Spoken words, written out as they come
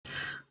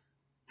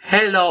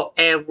Hello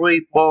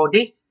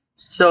everybody.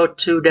 So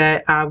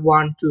today I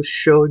want to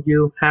show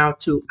you how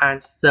to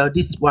answer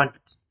this one.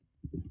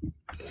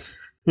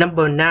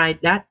 Number 9,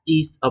 that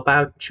is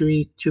about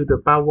 3 to the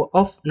power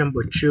of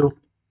number 2.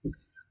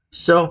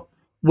 So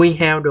we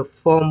have the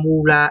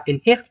formula in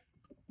here.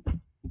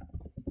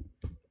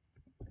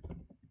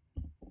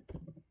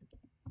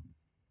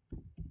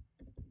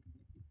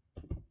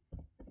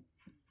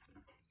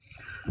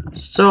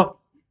 So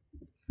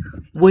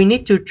we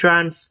need to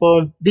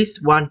transform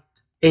this one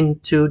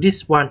into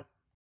this one.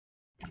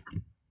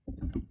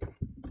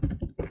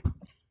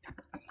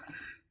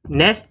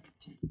 Next,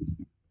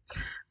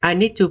 I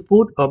need to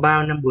put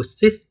about number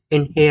 6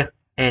 in here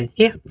and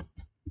here.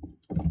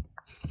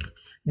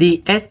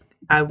 The s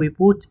I will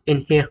put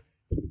in here.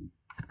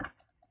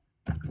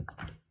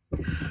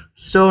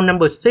 So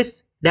number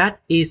 6,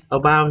 that is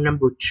about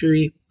number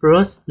 3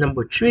 plus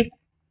number 3.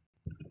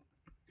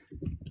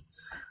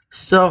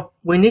 So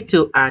we need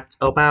to add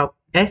about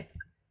s.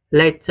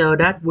 Later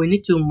that we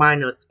need to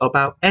minus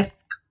about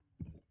s.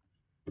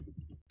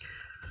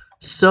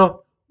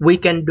 So we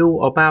can do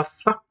about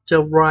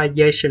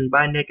factorization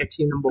by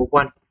negative number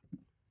 1.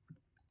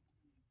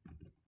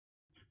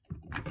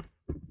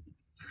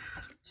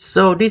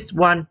 So this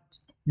one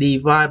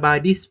divide by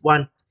this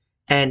one,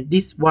 and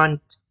this one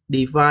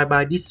divide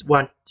by this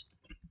one.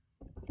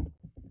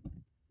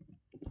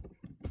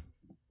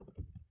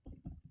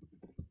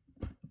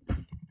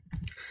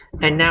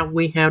 And now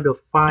we have the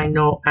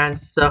final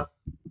answer.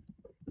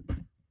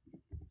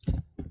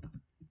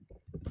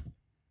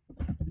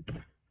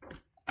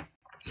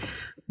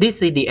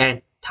 This is the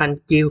end.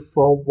 Thank you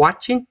for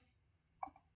watching.